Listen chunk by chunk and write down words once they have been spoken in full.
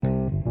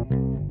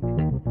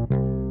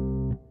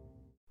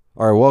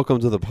All right, welcome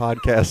to the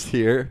podcast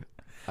here.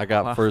 I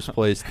got first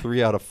place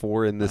 3 out of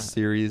 4 in this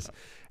series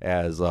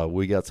as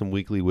we got some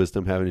weekly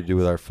wisdom having to do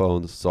with our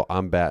phones. So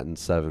I'm batting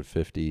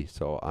 750,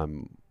 so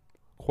I'm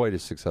quite a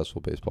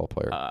successful baseball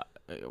player.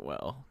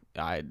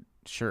 I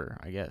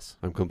guess.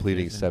 I'm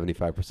completing 75%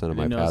 of my passes. I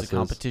didn't know it was a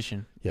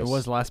competition. Yes. It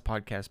was last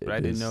podcast, but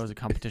I didn't know it was a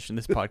competition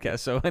this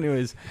podcast. So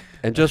anyways.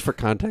 And just for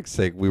context's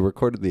sake, we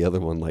recorded the other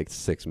one like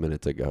 6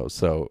 minutes ago.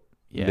 So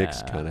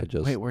Nick's kind of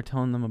just... Wait, we're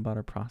telling them about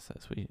our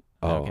process.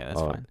 Okay, that's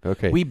fine.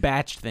 Okay. We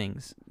batch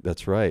things.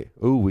 That's right.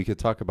 Ooh, we could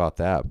talk about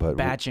that, but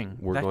batching.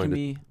 We're that going can to,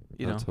 be,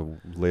 that's a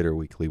later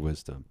weekly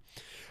wisdom.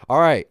 All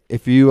right.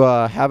 If you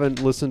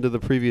haven't listened to the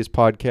previous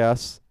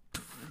podcasts,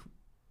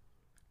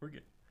 we're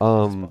good.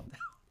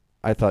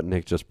 I thought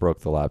Nick just broke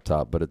the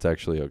laptop, but it's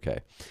actually okay.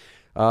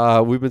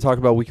 We've been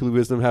talking about weekly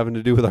wisdom having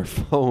to do with our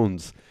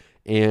phones,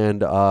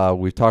 and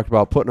we've talked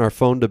about putting our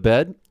phone to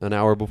bed an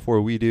hour before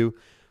we do,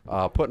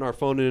 putting our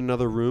phone in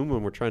another room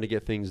when we're trying to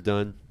get things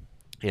done,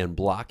 and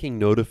blocking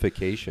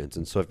notifications.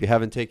 And so if you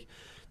haven't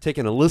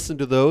taken a listen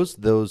to those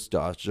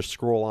just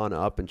scroll on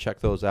up and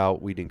check those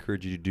out. We'd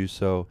encourage you to do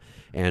so.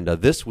 And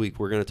this week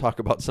we're going to talk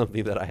about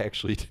something that I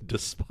actually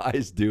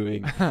despise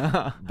doing,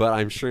 but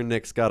I'm sure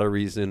Nick's got a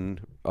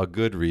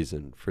good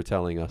reason for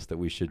telling us that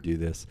we should do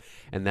this.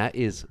 And that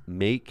is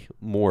make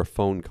more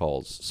phone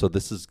calls. So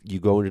this is, you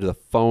go into the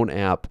phone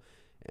app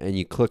and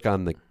you click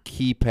on the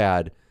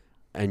keypad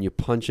and you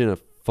punch in a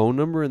phone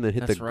number and then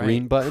hit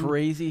green button.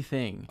 Crazy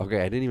thing.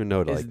 Okay, I didn't even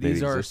know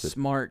these are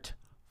smart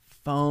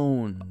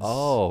phones.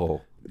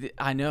 Oh.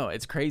 I know,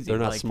 it's crazy. They're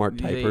not smart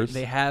typers.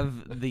 They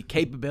have the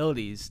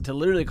capabilities to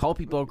literally call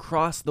people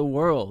across the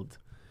world,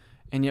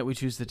 and yet we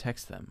choose to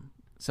text them.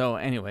 So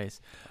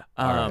anyways.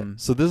 All right.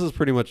 So this is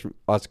pretty much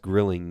us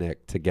grilling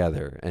Nick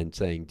together and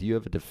saying, do you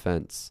have a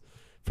defense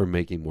for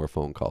making more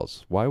phone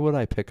calls? Why would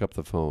I pick up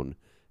the phone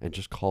and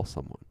just call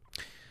someone?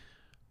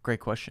 Great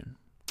question.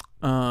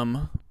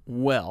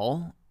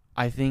 Well,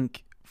 I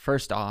think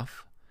first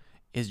off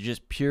is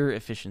just pure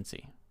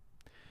efficiency.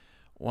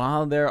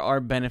 While there are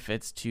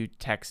benefits to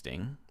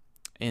texting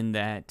in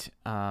that,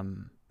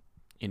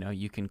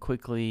 you can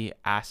quickly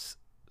ask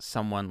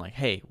someone like,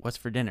 hey, what's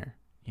for dinner?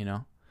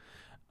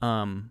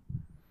 And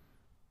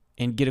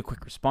get a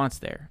quick response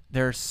there.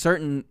 There are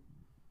certain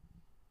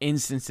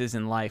instances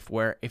in life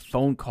where a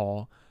phone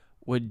call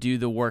would do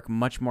the work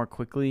much more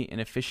quickly and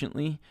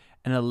efficiently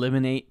and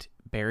eliminate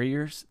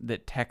barriers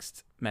that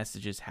text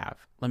messages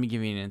have. Let me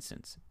give you an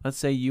instance. Let's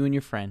say you and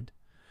your friend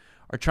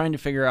are trying to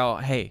figure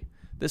out, hey,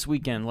 this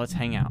weekend, let's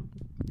hang out,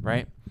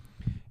 right?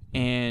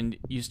 And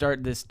you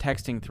start this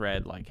texting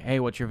thread like, hey,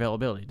 what's your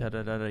availability?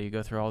 Da-da-da-da. You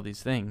go through all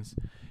these things.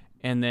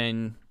 And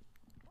then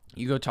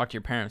you go talk to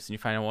your parents and you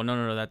find out, well,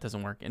 no, that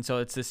doesn't work. And so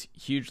it's this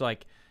huge, by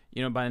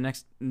the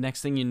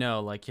next thing you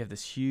know, you have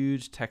this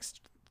huge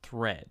text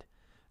thread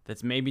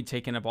that's maybe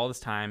taking up all this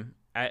time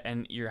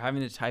and you're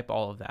having to type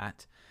all of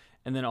that.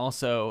 And then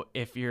also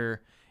if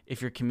you're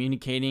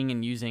communicating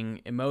and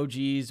using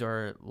emojis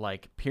or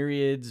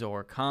periods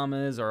or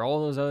commas or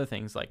all those other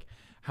things,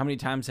 how many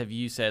times have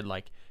you said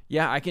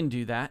yeah, I can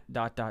do that, ...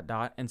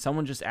 and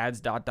someone just adds ...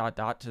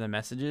 to the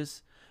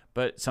messages,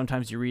 but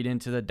sometimes you read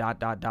into the ...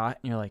 and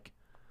you're like,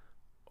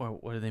 or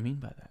what do they mean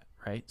by that,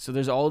 right? So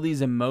there's all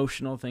these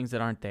emotional things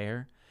that aren't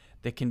there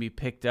that can be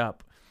picked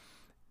up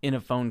in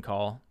a phone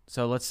call.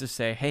 So let's just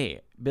say,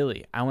 hey,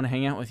 Billy, I want to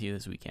hang out with you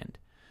this weekend.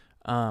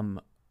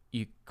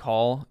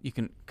 You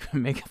can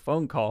make a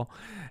phone call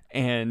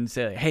and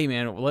say, hey,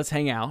 man, let's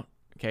hang out.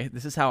 Okay,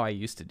 this is how I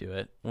used to do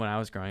it when I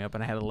was growing up,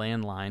 and I had a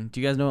landline. Do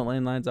you guys know what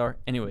landlines are?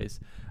 Anyways,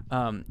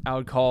 I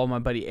would call my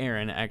buddy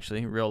Aaron,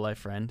 actually, real life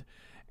friend,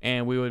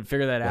 and we would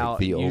figure that out.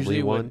 The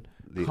Usually only one?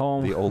 The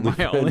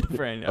only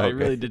friend. Okay. I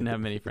really didn't have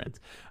many friends.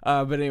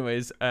 But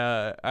anyways,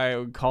 I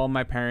would call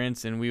my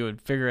parents, and we would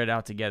figure it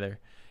out together,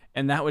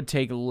 and that would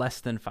take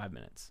less than 5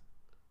 minutes.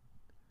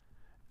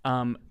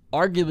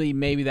 Arguably,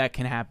 maybe that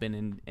can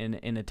happen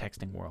in a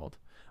texting world,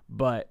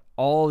 but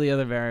all the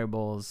other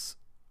variables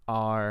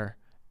are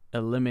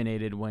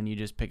eliminated when you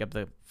just pick up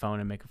the phone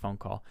and make a phone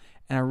call.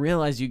 And I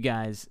realize you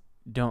guys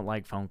don't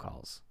like phone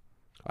calls.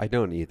 I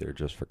don't either,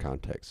 just for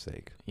context's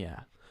sake.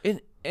 Yeah.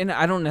 And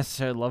I don't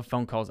necessarily love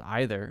phone calls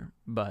either,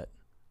 but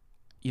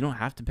you don't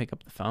have to pick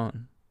up the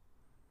phone.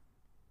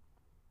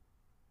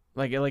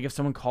 Like if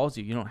someone calls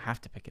you, you don't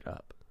have to pick it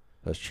up.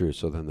 That's true.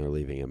 So then they're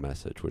leaving a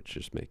message, which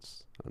just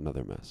makes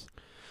another mess.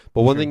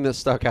 But one thing that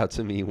stuck out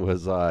to me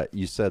was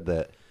you said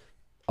that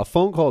a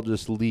phone call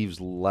just leaves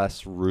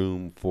less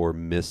room for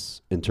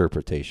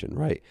misinterpretation,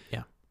 right?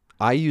 Yeah.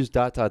 I use ...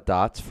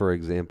 for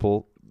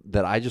example,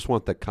 that I just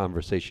want the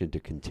conversation to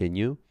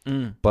continue.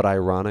 But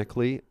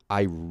ironically,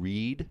 I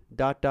read ...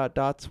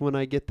 when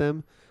I get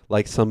them.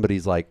 Like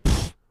somebody's like,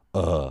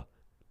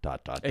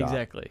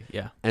 Exactly,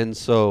 yeah. And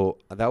so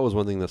that was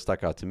one thing that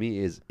stuck out to me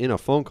is in a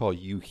phone call,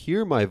 you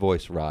hear my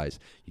voice rise,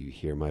 you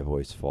hear my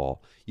voice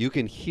fall. You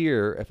can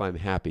hear if I'm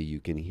happy, you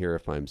can hear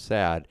if I'm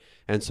sad.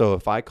 And so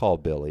if I call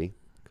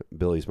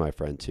Billy's my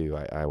friend too.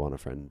 I want a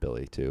friend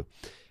Billy too.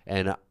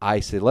 And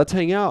I say, let's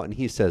hang out. And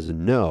he says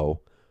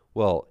no.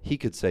 Well, he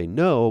could say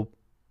no,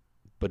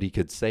 but he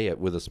could say it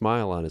with a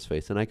smile on his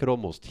face, and I could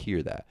almost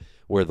hear that.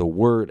 Where the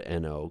word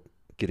 "no"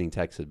 getting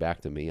texted back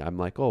to me, I'm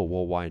like, oh,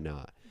 well, why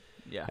not?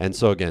 Yeah. And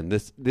so again,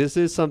 this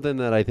is something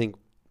that I think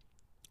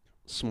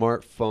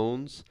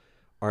smartphones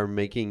are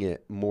making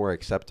it more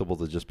acceptable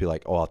to just be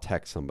like, oh, I'll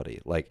text somebody.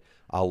 Like,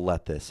 I'll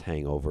let this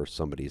hang over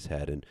somebody's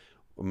head, and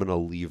I'm going to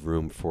leave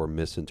room for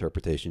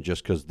misinterpretation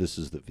just because this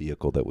is the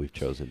vehicle that we've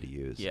chosen to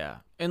use. Yeah.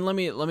 And let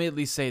me at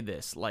least say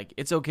this. Like,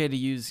 it's okay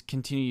to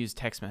continue to use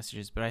text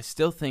messages, but I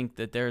still think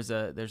that there's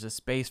a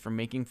space for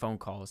making phone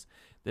calls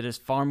that is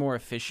far more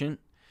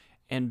efficient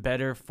and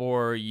better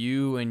for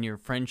you and your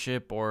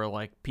friendship or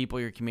like people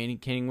you're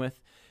communicating with.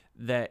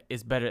 That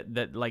is better,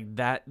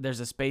 that there's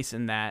a space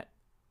in that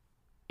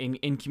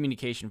in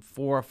communication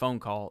for a phone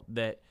call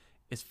that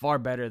is far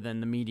better than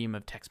the medium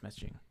of text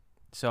messaging.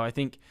 So I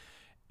think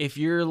if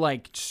you're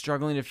like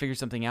struggling to figure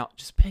something out,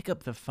 just pick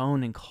up the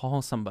phone and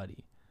call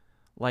somebody.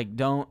 Like,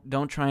 don't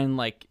try and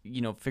like,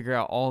 figure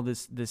out all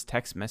this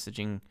text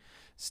messaging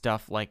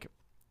stuff. Like,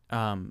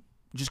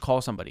 just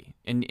call somebody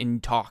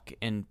and talk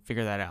and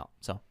figure that out.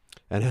 So.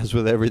 And as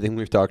with everything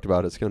we've talked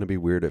about, it's going to be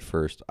weird at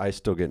first. I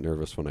still get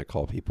nervous when I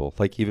call people,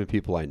 like even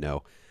people I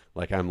know.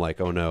 Like, I'm like,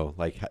 oh no,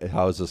 like,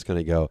 how is this going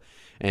to go?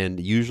 And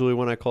usually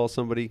when I call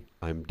somebody,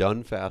 I'm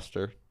done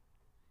faster.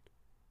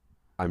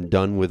 I'm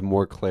done with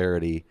more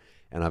clarity,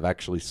 and I've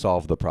actually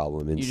solved the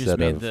problem instead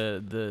you of... just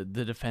made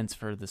the defense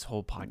for this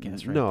whole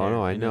podcast right no, there.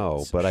 No, I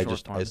know, but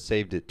I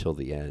saved it till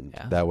the end.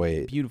 Yeah, that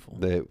way, beautiful.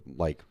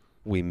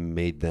 We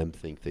made them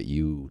think that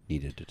you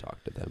needed to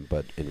talk to them,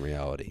 but in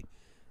reality,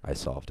 I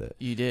solved it.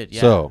 You did, yeah.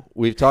 So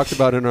we've talked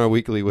about in our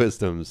weekly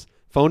wisdoms,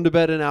 phone to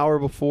bed an hour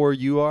before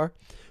you are,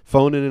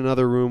 phone in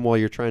another room while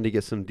you're trying to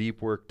get some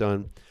deep work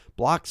done,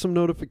 block some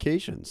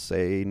notifications,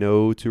 say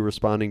no to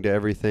responding to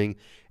everything,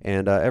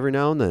 and every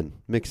now and then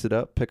mix it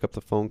up, pick up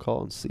the phone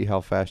call, and see how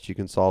fast you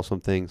can solve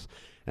some things.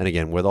 And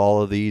again, with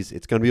all of these,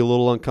 it's going to be a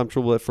little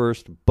uncomfortable at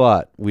first,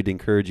 but we'd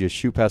encourage you to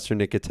shoot Pastor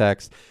Nick a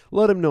text,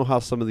 let him know how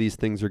some of these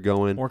things are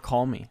going. Or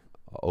call me.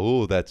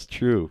 Oh, that's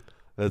true.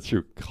 That's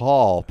true.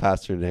 Call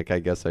Pastor Nick, I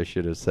guess I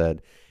should have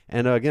said.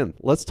 And again,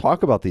 let's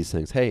talk about these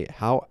things. Hey,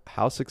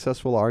 how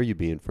successful are you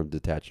being from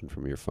detaching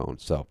from your phone?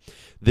 So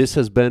this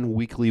has been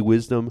Weekly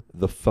Wisdom,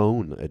 the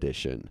phone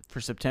edition.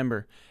 For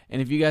September.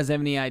 And if you guys have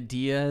any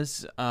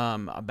ideas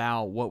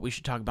about what we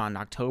should talk about in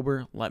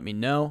October, let me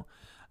know.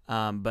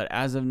 But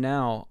as of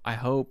now, I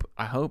hope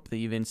that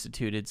you've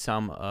instituted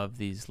some of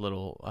these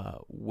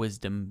little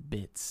wisdom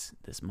bits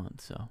this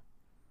month. So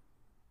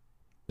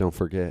don't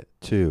forget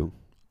to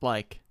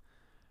like,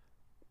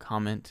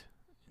 comment,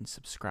 and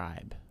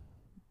subscribe.